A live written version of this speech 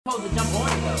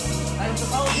Like,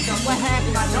 supposedly, what happens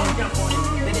if I don't jump on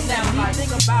it? Then it sounds like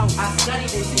I studied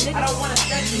this shit. I don't want to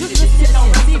study this shit. This shit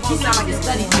don't sound like it's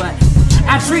studied, but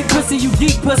I treat pussy, you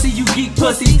geek pussy, you geek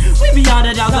pussy. We be on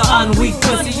it out the unweak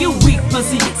pussy, you weak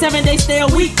pussy. 7 days stay a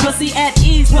weak pussy, at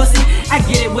ease pussy. I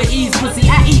get it with ease pussy,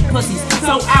 I eat pussies,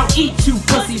 so I'll eat you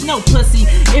pussies. No pussy,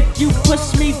 if you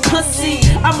push me pussy,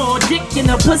 I'm more dick in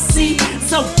the pussy.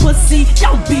 So pussy,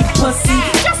 don't be pussy,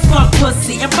 just fuck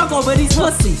pussy and fuck over these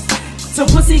pussies. So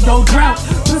pussy go drought,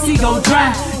 pussy go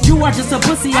dry. You are just a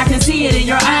pussy, I can see it in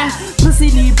your eye.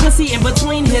 Pussy need pussy in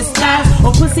between his thighs,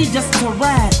 or pussy just to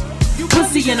ride.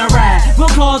 Pussy in a ride, we'll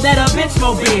call that a bench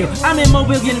mobile. I'm in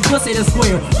Mobile getting pussy to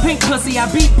squeal. Pink pussy, I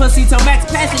beat pussy to max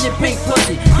passionate pink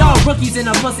pussy. Y'all rookies in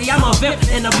the pussy, I'm a vip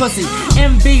in the pussy.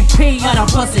 MVP of the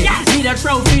pussy. Need a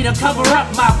trophy to cover up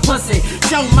my pussy.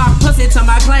 Show my pussy to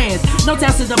my clans. No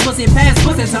taps to the pussy, pass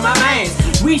pussy to my mans.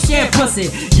 We share pussy,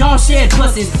 y'all shared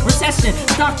pussies. Recession,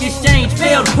 stock exchange,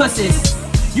 failed pussies.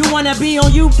 You wanna be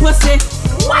on you pussy?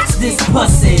 Watch this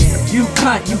pussy. You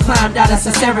cunt, you climbed out of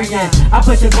cesarean. I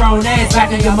push your grown ass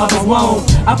back in your mother's womb.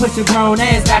 I push your grown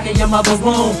ass back in your mother's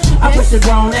womb. I push your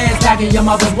grown ass back in your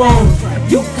mother's womb.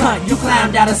 You cunt, you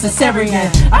climbed out of cesarean.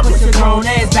 I push your grown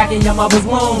ass back in your mother's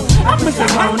womb. I push your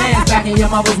grown ass back in your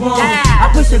mother's womb.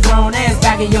 I push your grown ass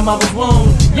back in your mother's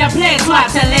womb. Ya play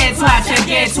twat, to land twat, ya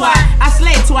get twat. I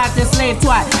slay twat, then slave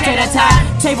twat. Take that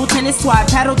tie, table tennis twat,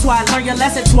 paddle twat. Learn your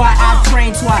lesson twat. I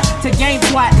train twat to game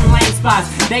twat in lane spots.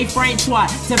 They frame twat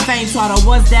to fame twat. Or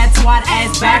was that twat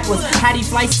ass backwards? How he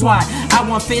flight twat? I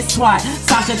want fist twat.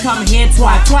 Sasha come here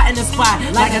twat. Twat in the spot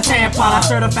like a tampon. I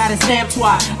certified a stamp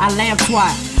twat. I lamp twat.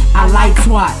 I like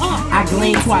twat, I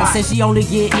glean twat. Said she only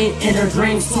get it in her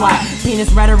dreams twat. Penis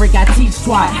rhetoric, I teach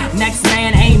twat. Next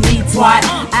man ain't me twat.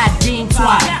 I deem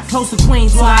twat, close to queen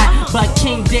twat. But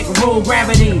king dick rule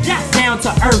gravity, down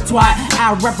to earth twat.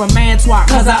 I reprimand twat,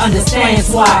 cause I understand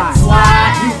twat.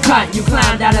 Twat, you cunt, you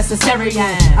climbed out of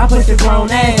cesarean. I push your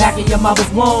grown ass back in your mother's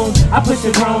womb. I push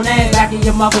your grown ass back in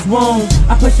your mother's womb.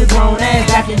 I push your grown ass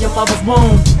back in your mother's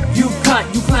womb. You cunt,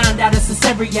 you climbed out of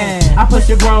cesarean. I push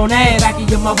your grown ass back in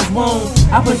your mother's womb.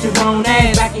 I push your grown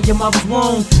ass back in your mother's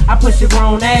womb. I push your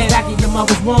grown ass back in your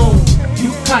mother's womb. You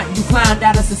cunt, you climbed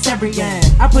out of cesarean.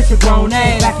 I push your grown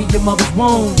ass back in your mother's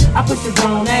womb. I push your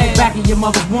grown ass back in your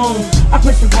mother's womb. I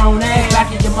push your grown ass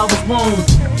back in your mother's womb.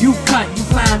 You cunt, you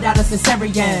climbed out of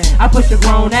cesarean. I push your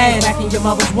grown ass back in your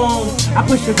mother's womb. I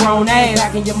push your grown ass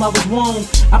back in your mother's womb.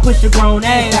 I push your grown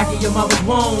ass back in your mother's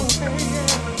womb.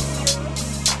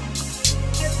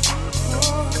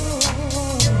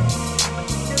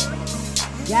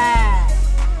 Yeah,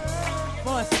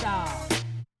 4 star.